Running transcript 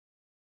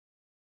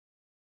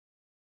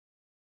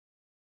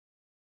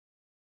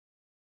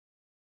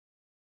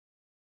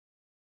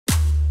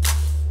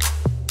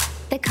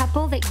The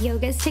couple that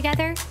yogas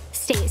together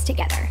stays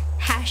together.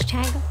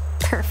 Hashtag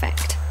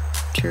perfect.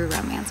 True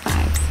romance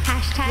vibes.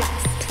 Hashtag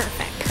yes.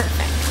 Perfect.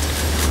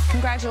 Perfect.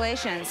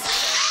 Congratulations.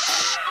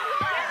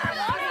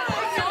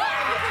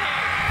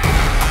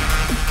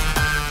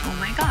 Oh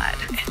my God,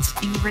 it's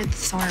Ingrid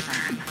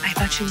Thorburn. I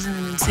thought she was in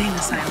an insane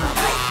asylum.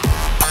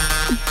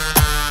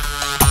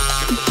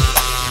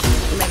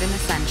 Live in the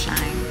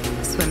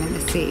sunshine, swim in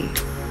the sea.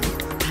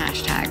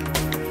 Hashtag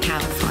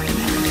California.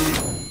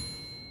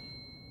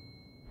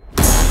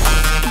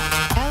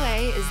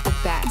 LA is the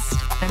best.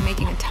 I'm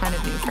making a ton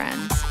of new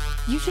friends.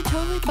 You should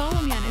totally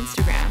follow me on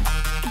Instagram.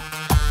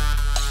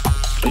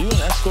 Are you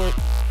an escort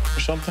or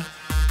something?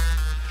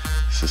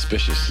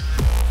 Suspicious.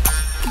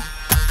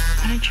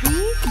 Want a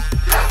treat?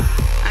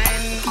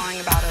 I'm calling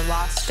about a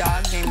lost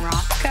dog named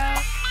Roscoe.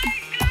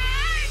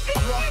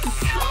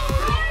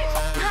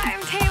 Hi,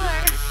 I'm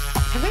Taylor.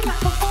 Have we met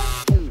before?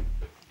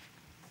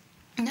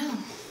 No.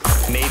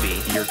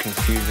 Maybe you're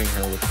confusing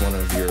her with one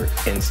of your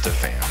Insta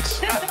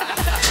fans.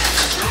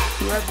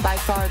 You are by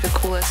far the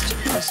coolest,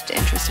 most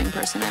interesting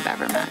person I've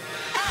ever met.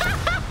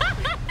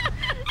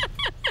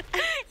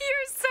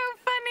 You're so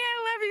funny. I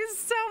love you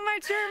so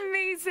much. You're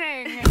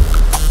amazing.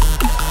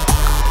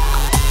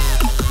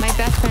 My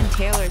best friend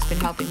Taylor's been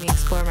helping me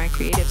explore my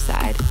creative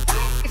side.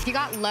 If you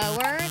got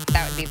lower,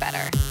 that would be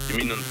better. You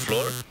mean on the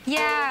floor?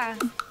 Yeah.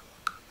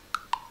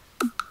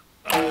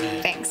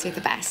 Thanks, you're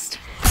the best.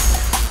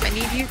 I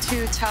need you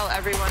to tell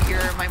everyone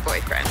you're my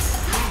boyfriend.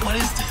 What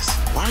is this?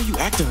 Why are you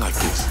acting like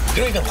this? You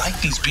don't even like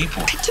these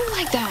people. I do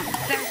like them.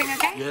 Is everything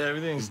okay? Yeah,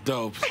 everything's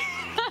dope.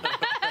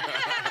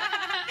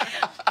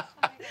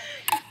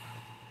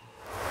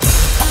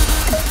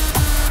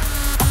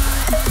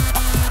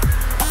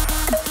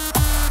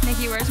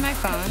 Nikki, where's my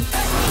phone?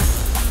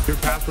 Your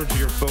password to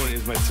your phone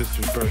is my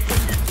sister's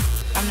birthday.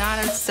 I'm not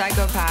a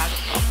psychopath.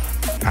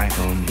 I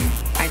own you.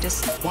 I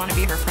just want to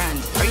be her friend.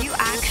 Are you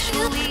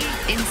actually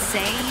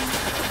insane?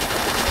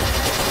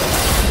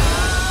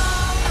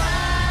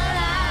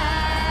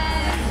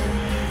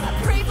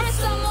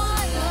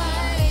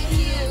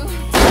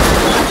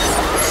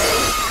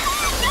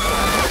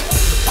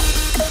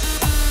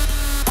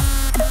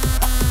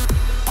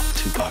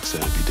 Tupac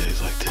said it'd be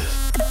days like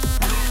this.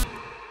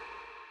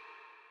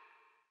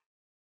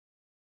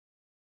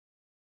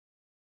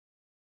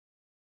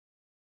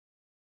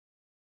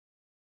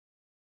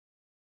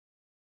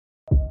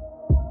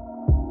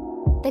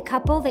 The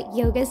couple that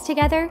yogas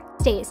together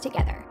stays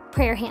together.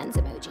 Prayer hands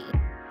emoji.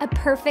 A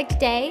perfect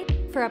day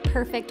for a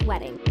perfect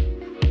wedding.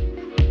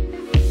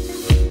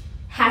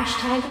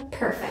 Hashtag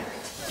perfect.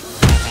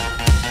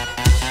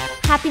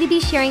 Happy to be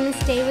sharing this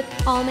day with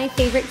all my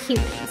favorite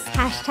humans.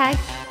 Hashtag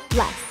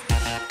blessed.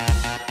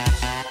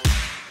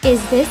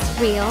 Is this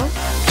real?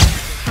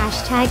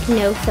 Hashtag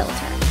no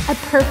filter. A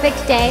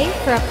perfect day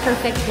for a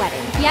perfect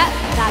wedding. Yep,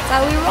 that's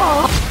how we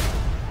roll.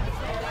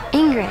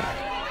 Ingrid.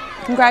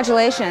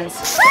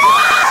 Congratulations.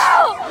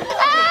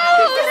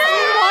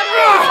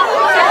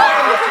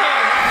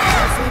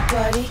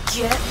 Everybody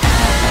get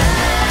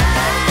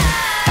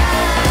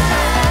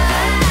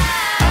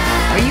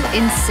Are you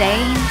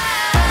insane?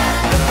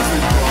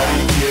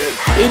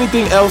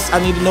 Anything else I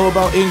need to know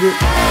about Ingrid?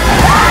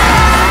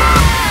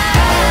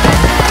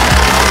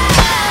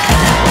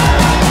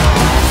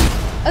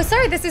 Oh,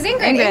 sorry, this is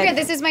Ingrid. Ingrid.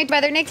 This is my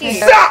brother, Nikki.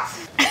 Stop!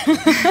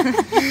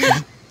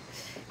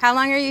 How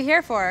long are you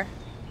here for?